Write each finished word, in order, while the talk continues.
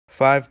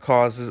5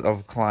 causes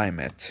of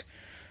climate: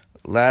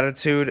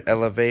 latitude,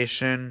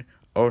 elevation,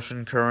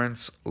 ocean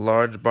currents,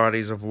 large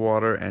bodies of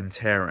water, and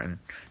terrain.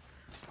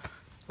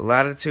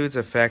 Latitude's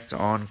effect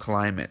on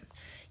climate.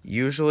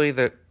 Usually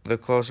the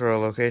closer a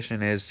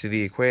location is to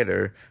the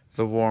equator,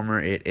 the warmer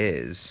it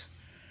is.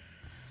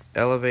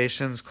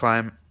 Elevation's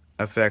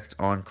effect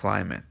on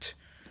climate.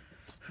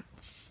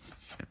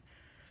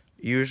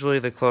 Usually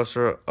the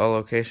closer a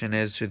location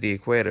is to the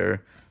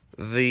equator,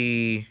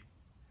 the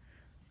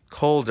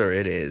colder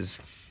it is.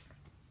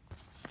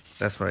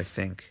 That's what I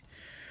think.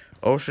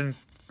 Ocean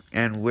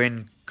and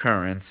wind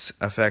currents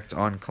effect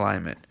on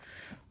climate.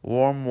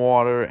 Warm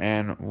water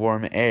and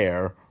warm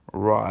air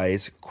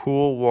rise,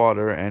 cool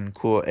water and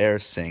cool air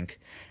sink,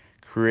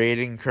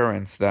 creating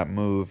currents that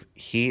move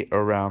heat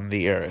around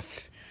the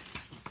earth.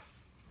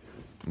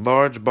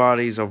 Large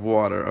bodies of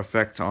water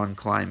effect on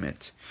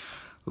climate.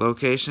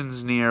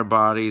 Locations near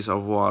bodies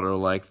of water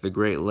like the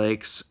Great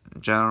Lakes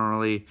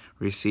generally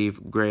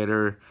receive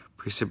greater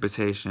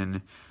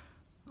precipitation.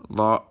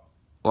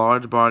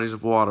 Large bodies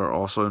of water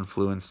also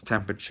influence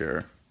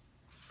temperature.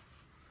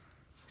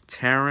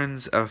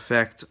 Terrain's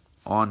effect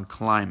on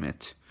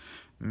climate.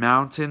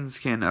 Mountains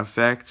can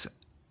affect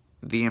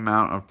the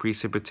amount of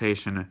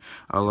precipitation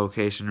a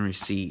location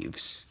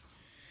receives.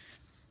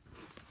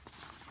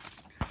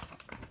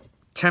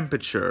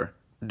 Temperature.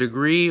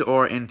 Degree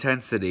or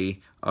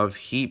intensity of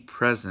heat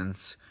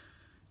presence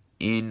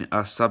in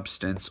a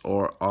substance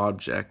or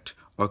object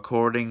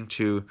according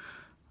to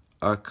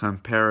a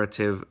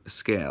comparative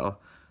scale.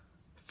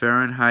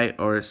 Fahrenheit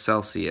or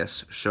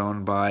Celsius,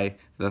 shown by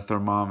the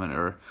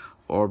thermometer,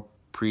 or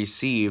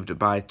perceived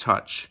by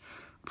touch.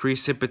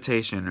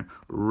 Precipitation,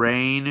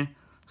 rain,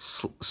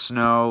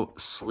 snow,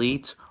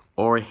 sleet,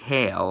 or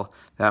hail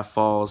that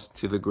falls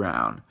to the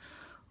ground.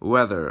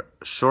 Weather,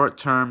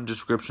 short-term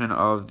description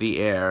of the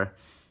air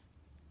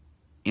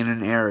in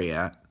an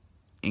area,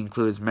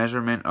 includes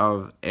measurement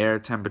of air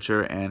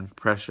temperature and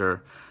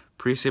pressure,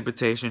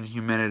 precipitation,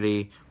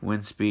 humidity,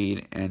 wind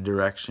speed and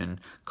direction,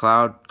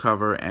 cloud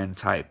cover and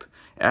type.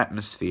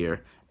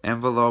 Atmosphere,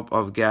 envelope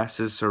of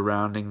gases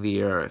surrounding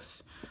the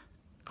earth.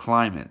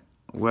 Climate,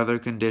 weather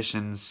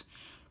conditions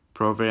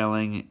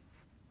prevailing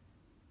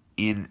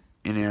in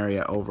an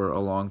area over a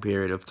long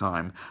period of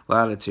time.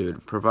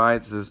 Latitude,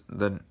 provides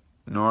the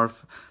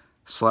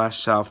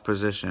north/south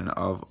position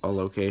of a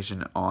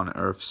location on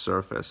Earth's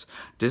surface.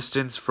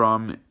 Distance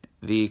from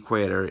the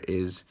equator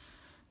is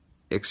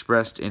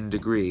expressed in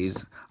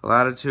degrees.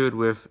 Latitude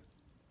with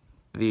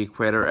the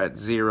equator at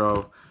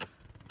 0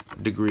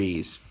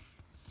 degrees.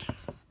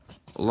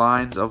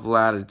 Lines of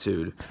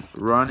latitude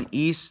run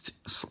east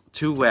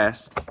to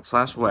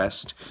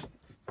west/west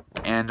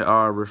and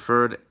are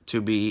referred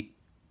to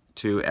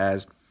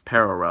as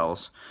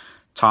parallels.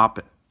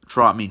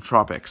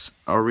 Tropics,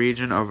 a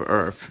region of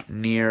Earth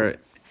near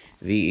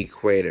the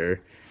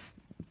equator.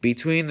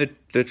 Between the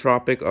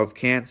Tropic of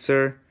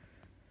Cancer,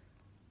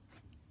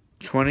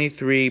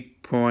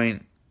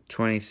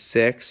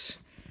 23.26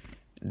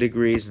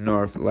 degrees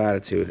north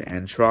latitude,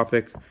 and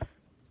Tropic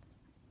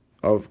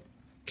of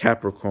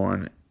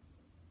Capricorn,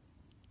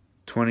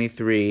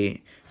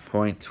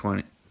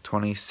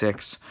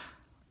 23.26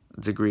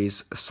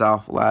 degrees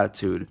south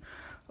latitude.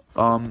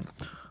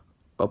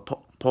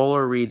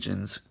 Polar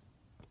regions,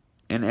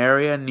 an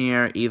area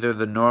near either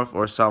the north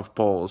or south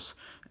poles.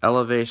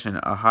 Elevation,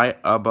 a height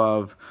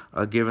above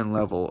a given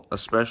level,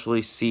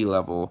 especially sea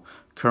level.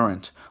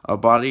 Current, a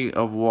body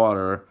of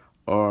water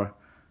or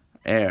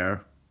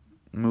air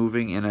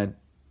moving in a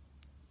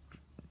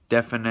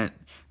definite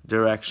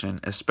direction,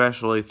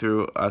 especially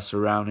through a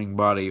surrounding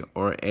body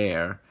or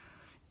air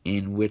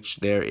in which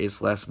there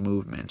is less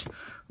movement.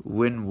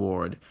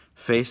 Windward,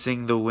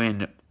 facing the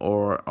wind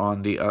or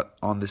on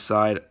the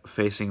side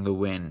facing the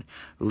wind.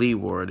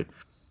 Leeward,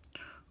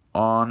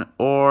 on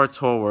or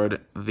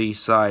toward the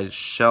side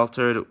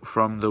sheltered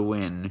from the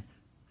wind.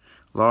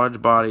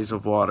 Large bodies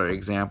of water.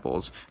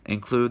 Examples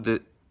include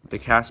the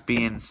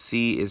Caspian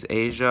Sea is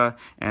Asia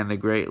and the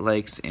Great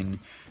Lakes in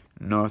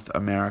North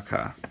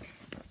America.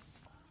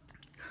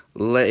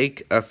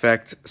 Lake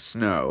effect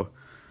snow.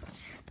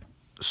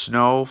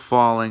 Snow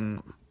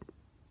falling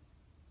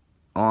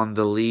on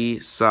the lee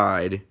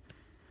side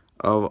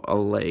of a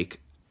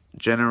lake,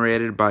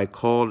 generated by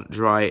cold,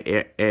 dry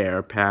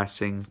air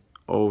passing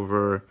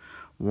over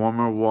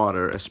warmer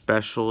water,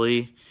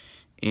 especially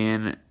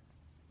in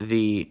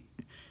the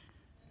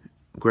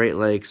Great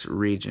Lakes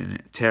region.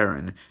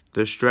 Terrain,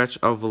 the stretch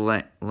of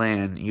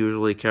land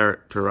usually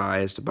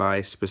characterized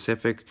by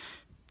specific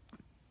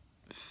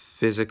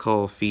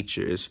physical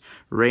features.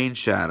 Rain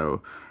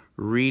shadow,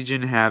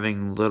 region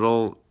having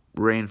little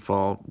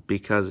rainfall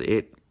because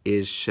it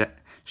is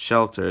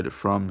sheltered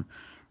from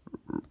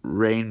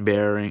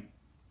rain-bearing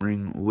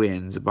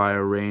winds by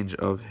a range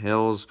of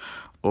hills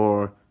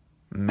or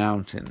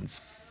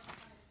mountains.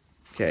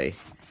 Okay.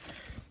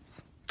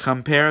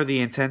 Compare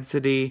the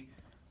intensity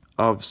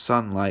of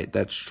sunlight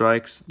that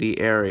strikes the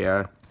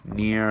area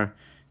near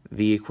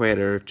the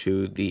equator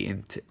to the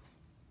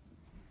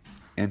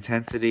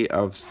intensity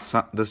of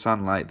the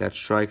sunlight that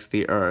strikes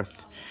the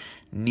Earth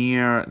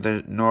near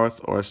the north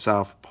or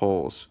south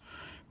poles.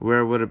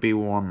 Where would it be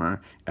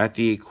warmer? At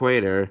the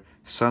equator,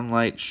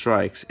 sunlight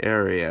strikes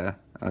areas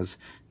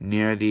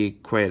near the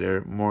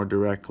equator more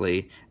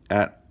directly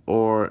at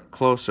or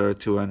closer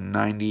to a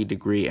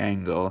 90-degree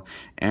angle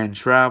and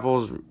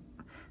travels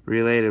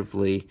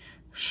relatively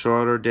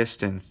shorter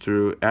distance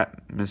through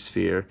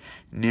atmosphere.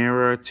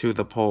 Nearer to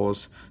the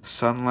poles,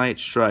 sunlight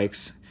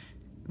strikes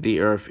the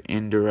Earth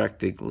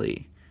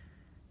indirectly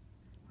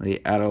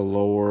at a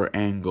lower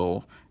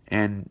angle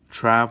and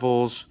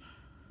travels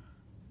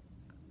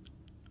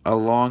a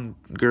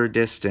longer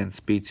distance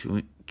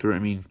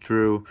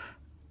through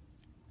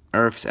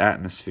Earth's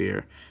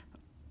atmosphere.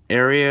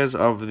 Areas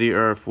of the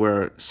Earth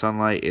where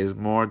sunlight is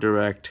more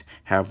direct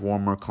have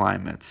warmer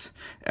climates.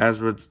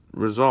 As a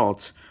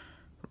result,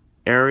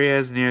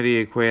 areas near the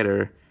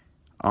equator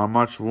are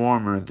much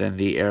warmer than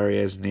the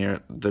areas near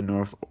the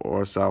North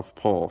or South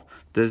Pole.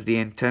 Does the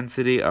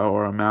intensity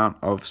or amount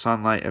of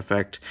sunlight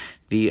affect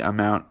the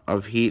amount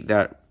of heat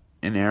that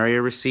an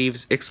area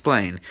receives?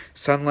 Explain.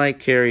 Sunlight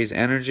carries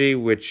energy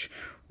which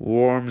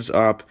warms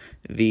up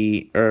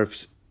the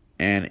Earth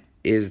and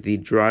is the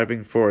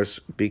driving force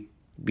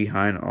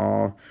behind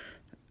all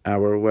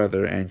our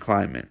weather and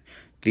climate.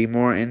 The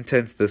more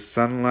intense the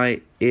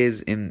sunlight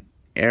is in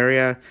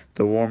area,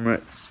 the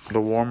warmer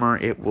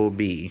it will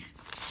be.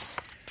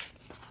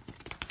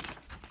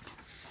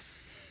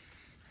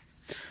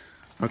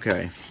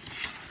 Okay.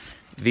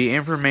 The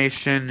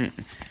information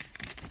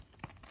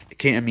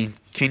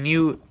can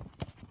you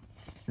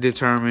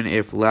determine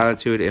if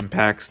latitude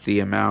impacts the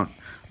amount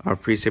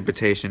of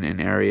precipitation an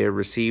area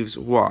receives?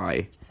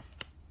 Why?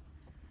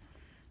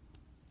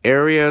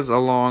 Areas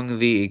along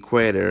the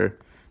equator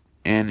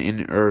and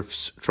in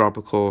Earth's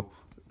tropical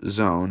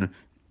zone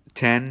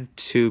tend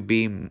to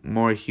be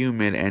more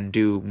humid and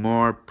do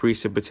more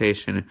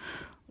precipitation.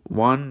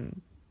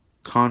 One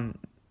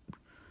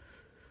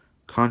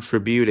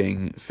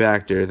contributing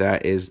factor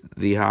that is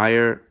the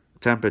higher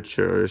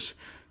temperatures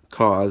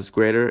cause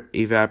greater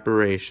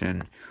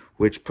evaporation,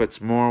 which puts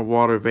more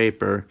water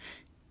vapor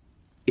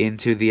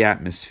into the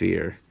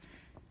atmosphere.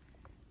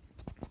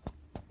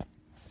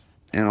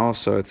 And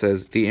also it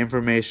says the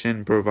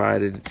information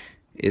provided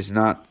is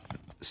not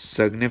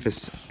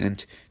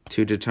significant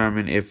to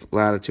determine if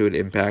latitude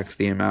impacts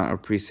the amount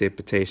of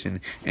precipitation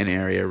an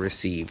area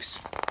receives.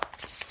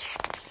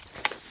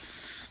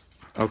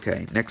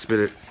 Okay, next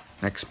bit.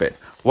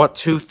 What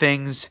two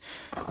things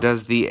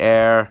does the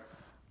air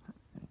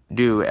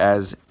do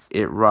as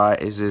it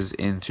rises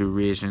into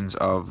regions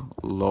of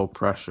low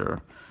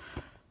pressure?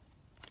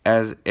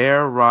 As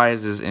air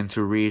rises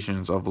into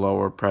regions of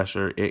lower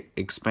pressure, it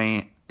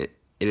expands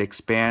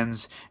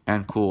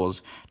and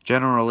cools.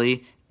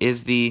 Generally,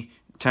 is the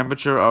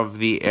temperature of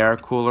the air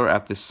cooler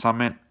at the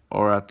summit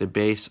or at the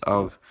base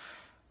of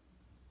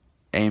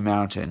a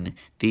mountain?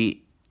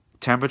 The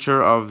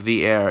temperature of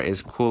the air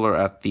is cooler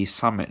at the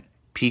summit,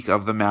 peak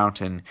of the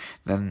mountain,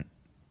 than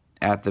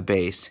at the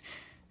base.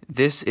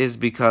 This is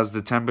because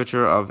the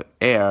temperature of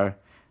air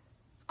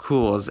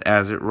cools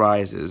as it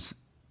rises.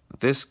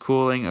 This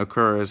cooling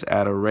occurs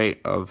at a rate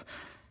of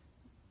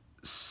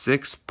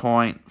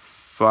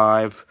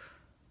 6.5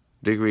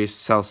 degrees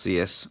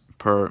Celsius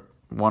per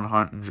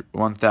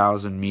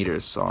 1,000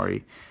 meters.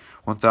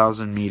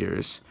 1,000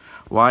 meters.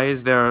 Why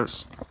is there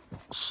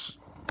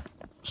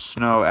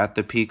snow at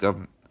the peak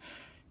of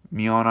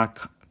Mauna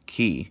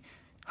Kea,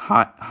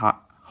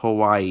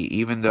 Hawaii,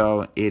 even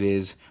though it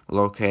is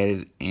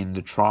located in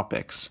the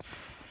tropics?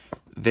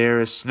 There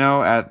is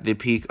snow at the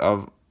peak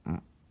of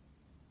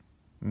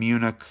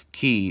Mauna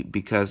Kea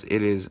because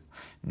it is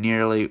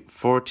nearly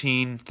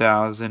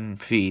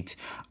 14,000 feet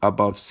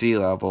above sea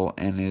level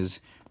and is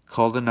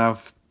cold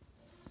enough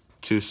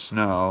to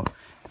snow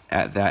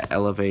at that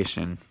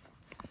elevation.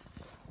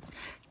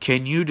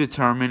 Can you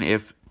determine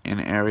if an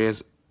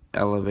area's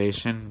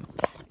elevation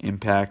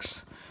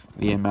impacts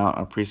the amount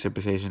of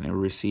precipitation it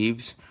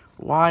receives?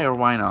 Why or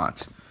why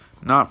not?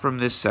 Not from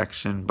this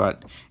section,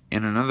 but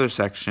in another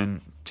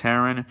section,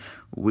 Terran,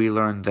 we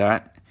learned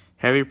that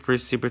heavy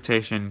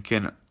precipitation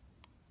can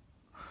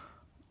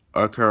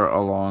occur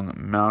along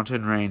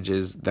mountain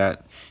ranges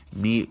that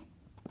meet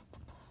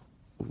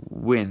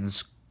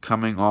winds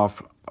coming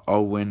off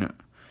a wind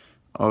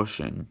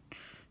ocean.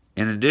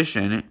 In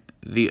addition,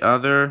 the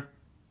other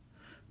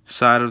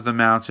side of the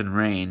mountain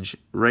range,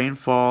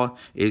 rainfall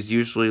is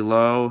usually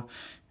low,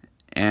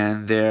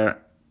 and the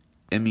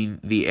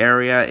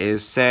area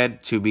is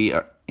said to be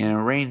in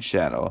a rain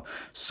shadow.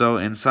 So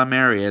in some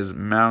areas,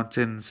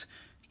 mountains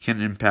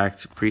can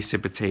impact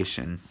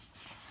precipitation.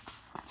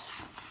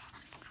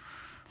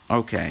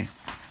 Okay,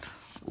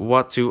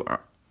 what do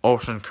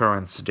ocean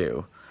currents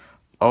do?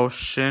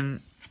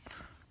 Ocean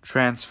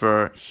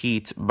transfer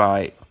heat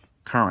by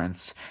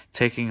currents,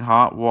 taking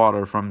hot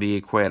water from the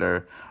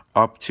equator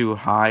up to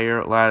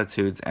higher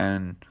latitudes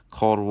and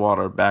cold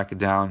water back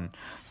down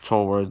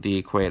toward the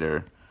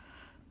equator.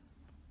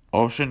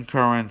 Ocean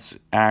currents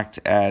act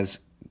as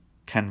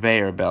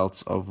conveyor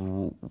belts of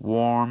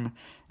warm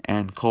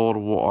and cold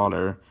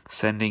water,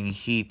 sending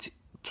heat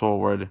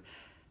toward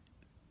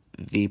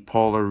the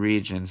polar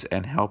regions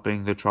and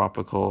helping the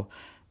tropical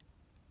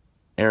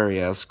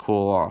areas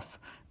cool off.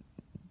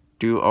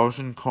 Do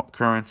ocean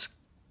currents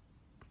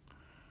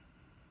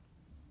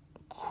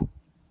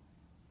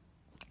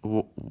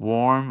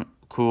warm,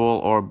 cool,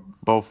 or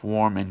both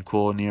warm and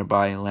cool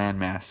nearby land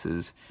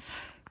masses?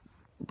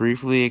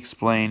 Briefly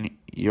explain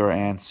your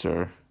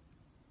answer.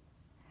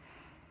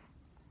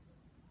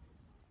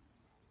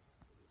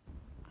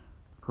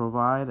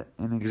 Provide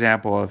an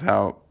example of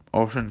how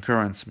ocean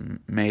currents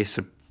may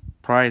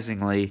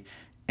surprisingly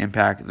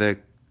impact the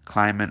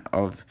climate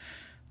of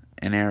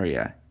an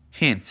area.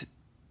 Hint: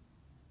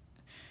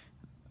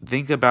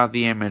 think about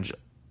the image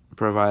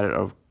provided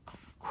of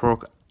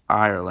Cork,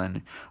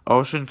 Ireland.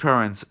 Ocean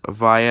currents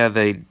via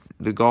the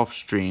Gulf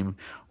Stream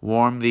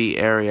warm the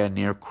area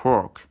near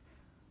Cork.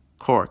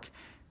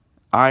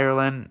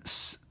 Ireland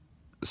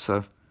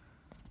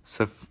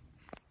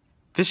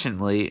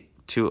sufficiently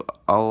to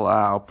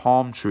allow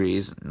palm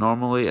trees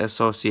normally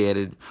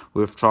associated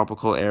with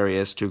tropical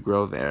areas to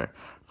grow there.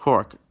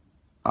 Cork,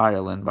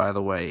 Ireland, by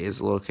the way,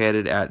 is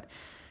located at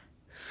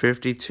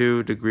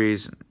 52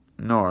 degrees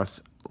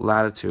north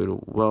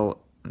latitude, well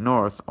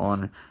north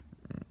on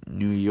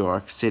New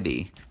York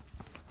City.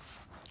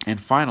 And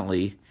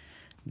finally,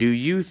 do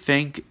you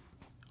think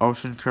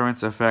ocean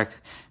currents affect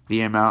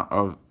the amount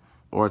of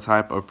or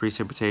type of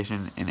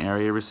precipitation an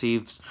area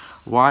receives?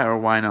 Why or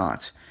why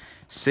not?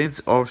 Since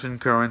ocean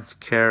currents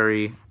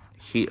carry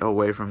heat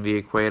away from the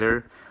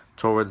equator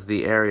towards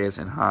the areas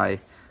in high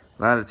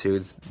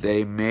latitudes,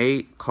 they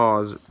may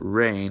cause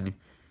rain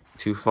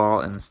to fall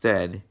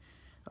instead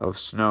of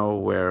snow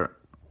where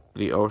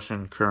the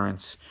ocean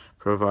currents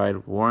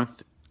provide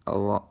warmth,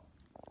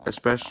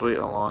 especially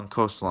along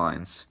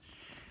coastlines.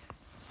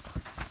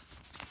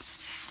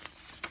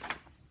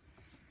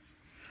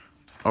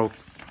 Oh,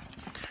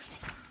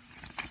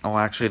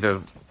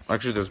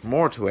 there's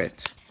more to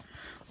it.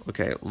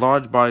 Okay,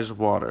 large bodies of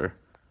water.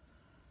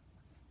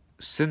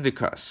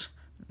 Syndicus.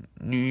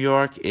 New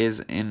York is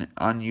an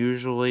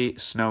unusually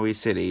snowy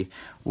city.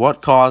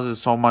 What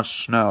causes so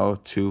much snow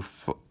to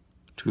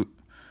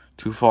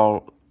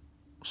fall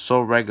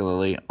so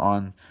regularly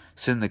on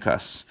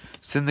Syndicus?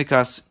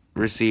 Syndicus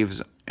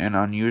receives an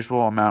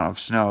unusual amount of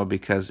snow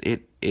because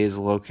it is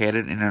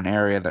located in an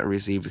area that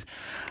receives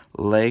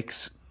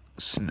lakes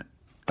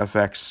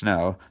affect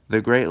snow. The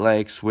Great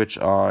Lakes, which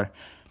are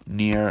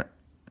near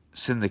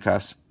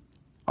Syndicus,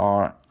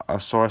 are a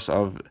source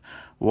of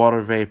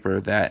water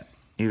vapor that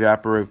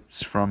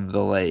evaporates from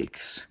the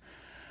lakes.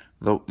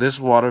 This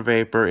water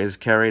vapor is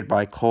carried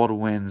by cold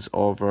winds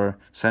over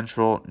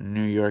central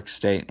New York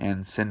State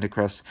and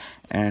Syndicus,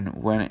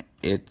 and when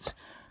it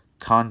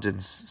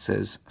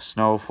condenses,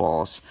 snow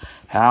falls.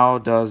 How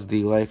does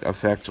the lake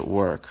effect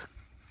work?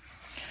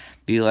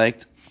 The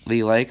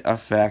lake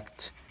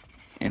effect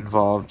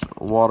involved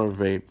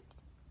water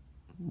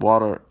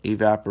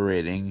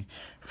evaporating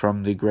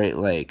from the Great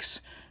Lakes,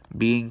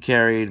 being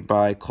carried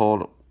by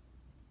cold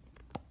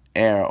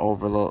air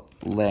over the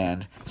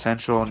land,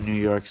 central New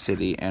York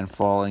City, and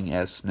falling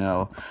as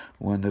snow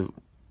when the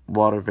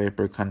water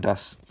vapor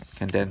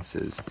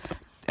condenses.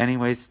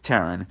 Anyways,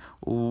 Taryn,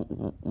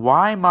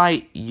 why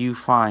might you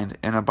find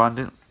an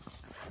abundant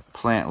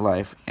plant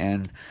life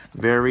and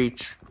very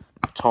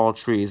tall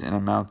trees in a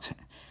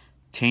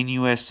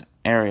mountainous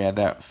area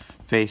that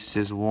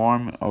faces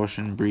warm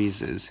ocean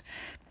breezes?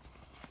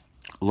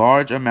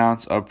 Large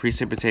amounts of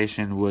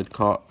precipitation would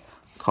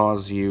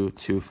cause you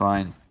to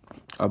find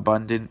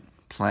abundant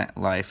plant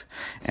life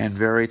and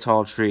very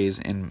tall trees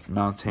in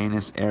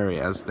mountainous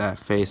areas that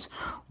face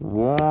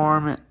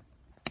warm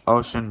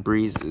ocean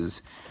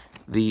breezes.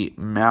 The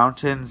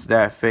mountains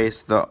that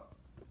face the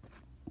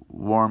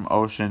warm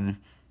ocean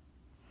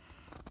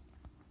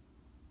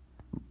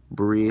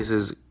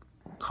breezes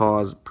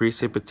cause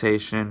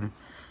precipitation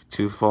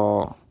to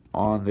fall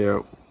on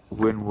their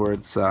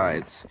windward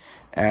sides.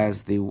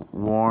 As the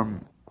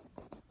warm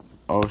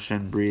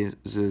ocean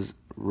breezes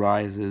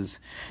rises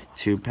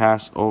to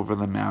pass over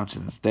the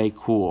mountains, they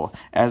cool.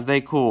 As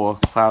they cool,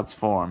 clouds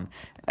form.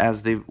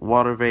 As the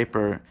water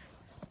vapor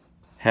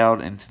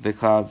held into the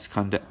clouds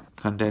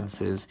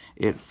condenses,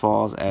 it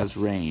falls as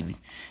rain.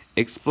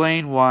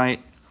 Explain why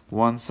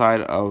one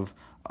side of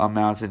a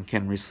mountain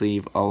can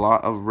receive a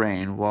lot of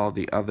rain while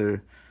the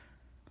other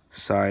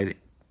side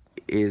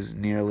is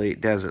nearly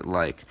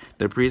desert-like.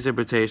 The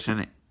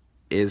precipitation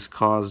is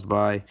caused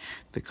by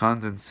the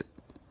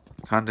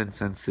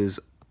condenses.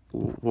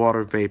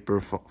 Water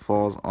vapor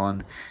falls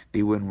on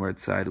the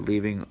windward side,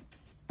 leaving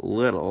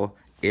little,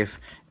 if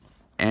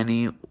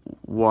any,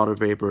 water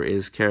vapor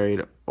is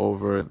carried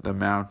over the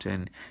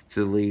mountain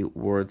to the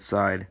leeward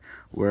side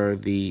where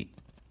the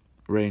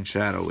rain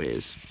shadow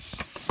is.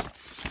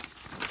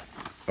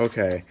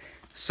 Okay,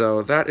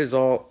 so that is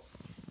all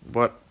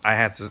what I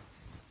had to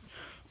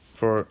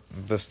for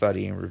the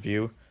study and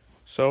review.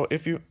 So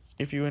if you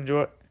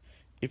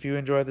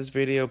enjoy this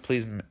video,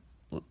 please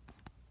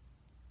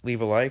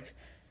leave a like.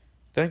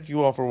 Thank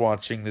you all for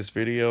watching this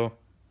video.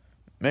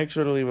 Make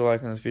sure to leave a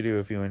like on this video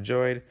if you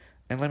enjoyed,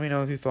 and let me know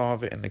what you thought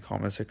of it in the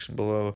comment section below.